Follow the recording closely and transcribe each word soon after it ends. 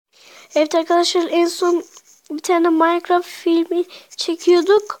Evet arkadaşlar, en son bir tane Minecraft filmi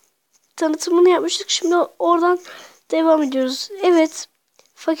çekiyorduk. Tanıtımını yapmıştık. Şimdi oradan devam ediyoruz. Evet.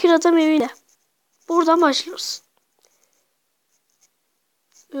 Fakir adam evinde. Buradan başlıyoruz.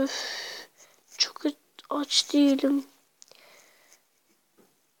 Öf. Çok aç değilim.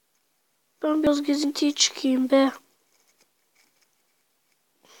 Ben biraz gezintiye çıkayım be.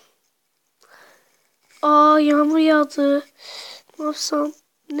 Aa, yağmur yağdı. Ne yapsam?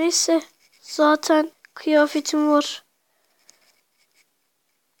 Neyse. Zaten kıyafetim var.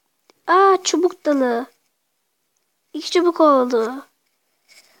 Aa, çubuk dalı. 2 çubuk oldu.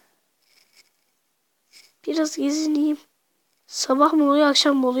 Biraz gezineyim. Sabah mı oluyor,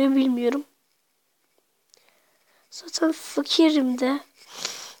 akşam mı oluyor bilmiyorum. Zaten fakirim de.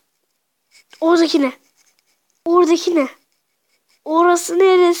 Oradaki ne? Oradaki ne? Orası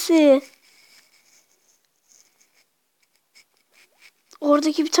neresi?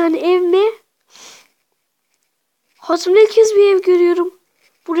 Oradaki bir tane ev mi? Hayatımda ilk kez bir ev görüyorum.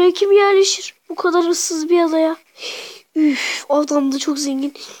 Buraya kim yerleşir? Bu kadar ıssız bir adaya. Üf, adam da çok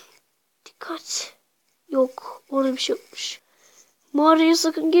zengin. Dikkat. Yok, orada bir şey yokmuş. Mağaraya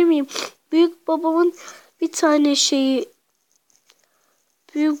sakın girmeyeyim. Büyük babamın bir tane şeyi.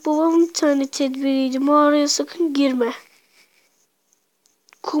 Büyük babamın bir tane tedbiriydi. Mağaraya sakın girme.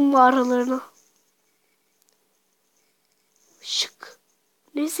 Kum mağaralarına. Şık.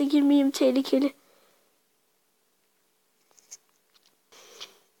 Neyse, girmeyeyim, tehlikeli.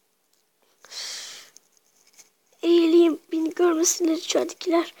 Eğileyim, beni görmesinler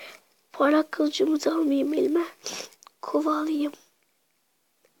içeridekiler. Parlak kılıcımı da almayayım elime. Kovalayayım.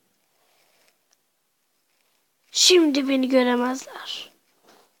 Şimdi beni göremezler.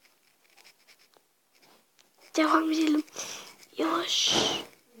 Devam edelim. Yavaş.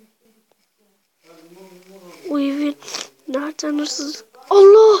 O evin nereden hırsızlık?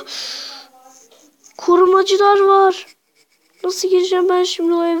 Allah! Korumacılar var. Nasıl gireceğim ben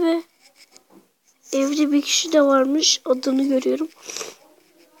şimdi o eve? Evde bir kişi de varmış. Adını görüyorum.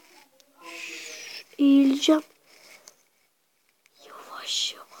 Eğileceğim.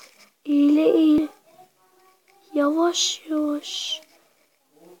 Yavaş yavaş. Eğile eğile. Yavaş yavaş.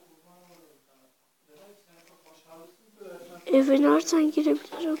 Eve nereden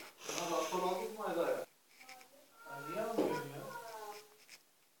girebilirim?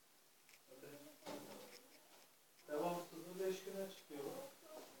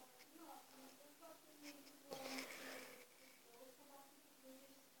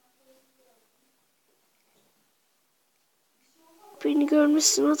 Beni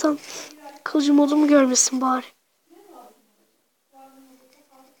görmesin adam. Kılıcım olduğumu görmesin bari.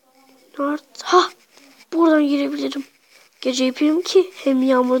 Nerede? Ha! Buradan girebilirim. Gece yapayım ki hem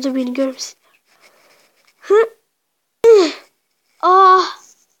yağmurda beni görmesinler. Hı? Ah!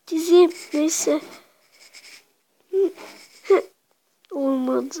 Dizim. Neyse.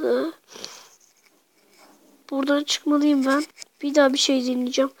 Olmadı. Buradan çıkmalıyım ben. Bir daha bir şey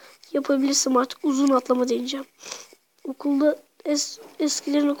deneyeceğim. Yapabilirsem artık uzun atlama deneyeceğim. Okulda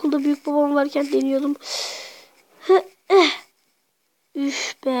eskiden okulda büyük babam varken deniyordum.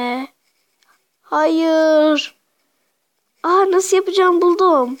 Üf be. Hayır. Aa, nasıl yapacağım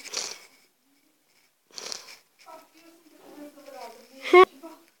buldum.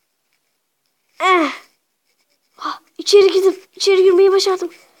 İçeri girmeyi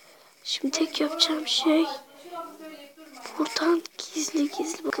başardım. Şimdi tek yapacağım şey buradan gizli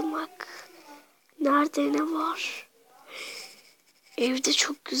gizli bakmak. Nerede ne var? Evde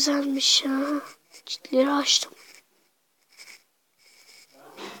çok güzelmiş ha. Kilitleri açtım.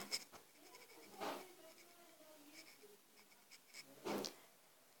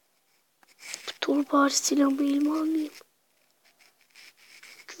 Dur bari silahımı elime almayayım.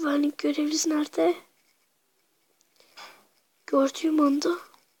 Güvenlik görevlisi nerede? Gördüğüm anda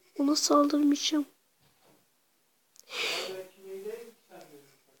ona saldırmayacağım.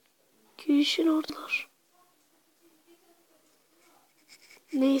 Girişin oradalar.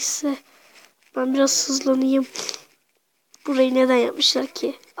 Neyse. Ben biraz hızlanayım. Burayı neden yapmışlar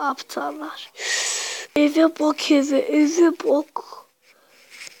ki? Aptallar. Eve bak eve bak.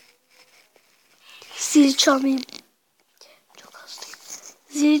 Zil çalmayayım. Çok hastayım.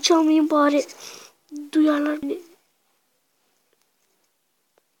 Zil çalmayayım bari. Duyarlar beni.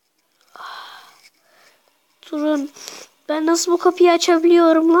 Durun. Ben nasıl bu kapıyı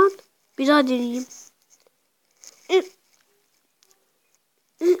açabiliyorum lan? Bir daha deneyeyim.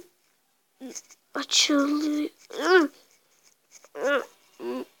 Açılıyor.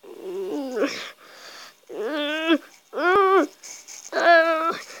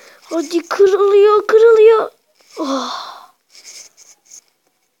 Hadi kırılıyor. Oh.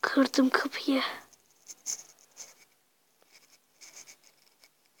 Kırdım kapıyı.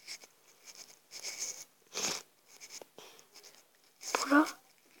 Bura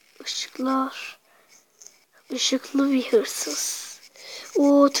ışıklar. Işıklı bir hırsız.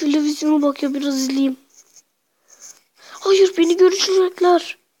 O televizyona bakıyor, biraz izleyeyim. Hayır, beni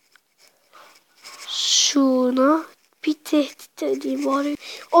görecekler. Şuna bir tehdit edeyim bari.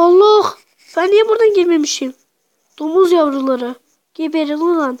 Allah! Ben niye buradan girmemişim? Domuz yavruları. Geberin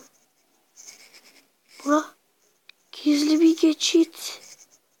ulan. Bura gizli bir geçit.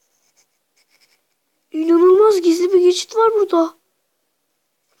 İnanılmaz gizli bir geçit var burada.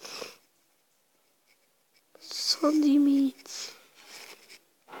 Sandimit.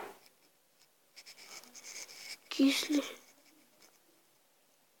 Gizli.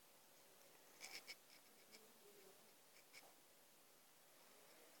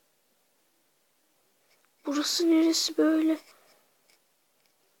 Burası neresi böyle?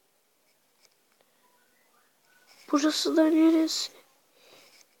 Burası da neresi?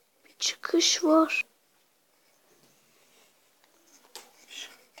 Bir çıkış var.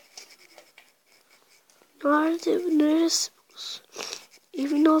 Neresi burası?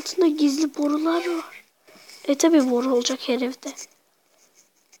 Evin altında gizli borular var. Tabi boru olacak her evde.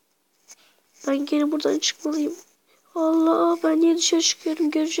 Ben gene buradan çıkmalıyım. Allah, ben niye dışarı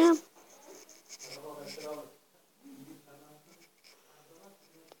çıkıyorum, göreceğim.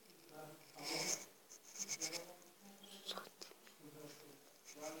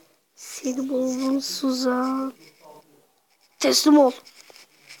 Seni buldum Suzan. Teslim ol.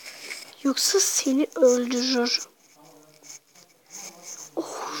 Yoksa seni öldürür.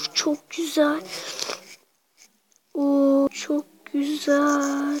 Oh, çok güzel. Oh, çok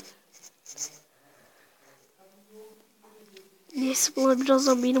güzel. Neyse, bunlar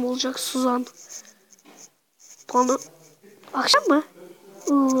birazdan benim olacak Suzan. Bana... Akşam mı?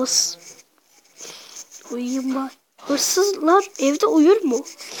 Us. Uyuyayım ben. Hırsızlar evde uyur mu?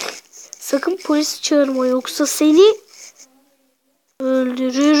 Sakın polis çağırma, yoksa seni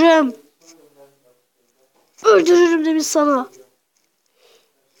öldürürüm. Öldürürüm demiş sana.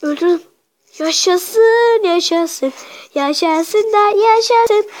 Öldürürüm. Yaşasın, yaşasın. Yaşasın da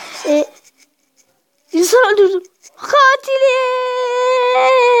yaşasın. İnsan öldürdüm. Katilim.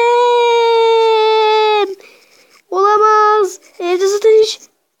 Olamaz. Evde zaten hiç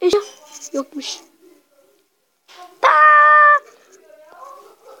eşya yokmuş. Aa!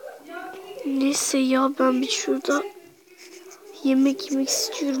 Neyse ya, ben bir şurada yemek yemek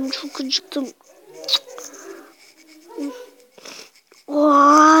istiyorum. Çok acıktım.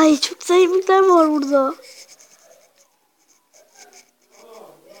 Vay, çok güzel yemekler var burada.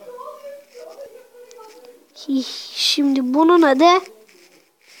 Şimdi bunun adı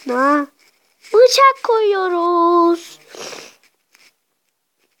ne? Bıçak koyuyoruz.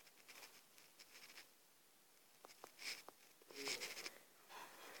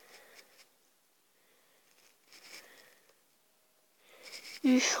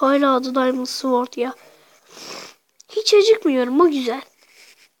 Üf, hala adı Diamond Sword ya. Hiç acıkmıyorum, o güzel.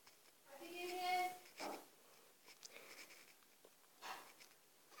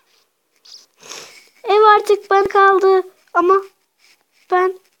 Ev artık bana kaldı ama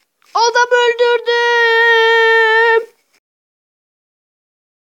ben adam öldürdüm.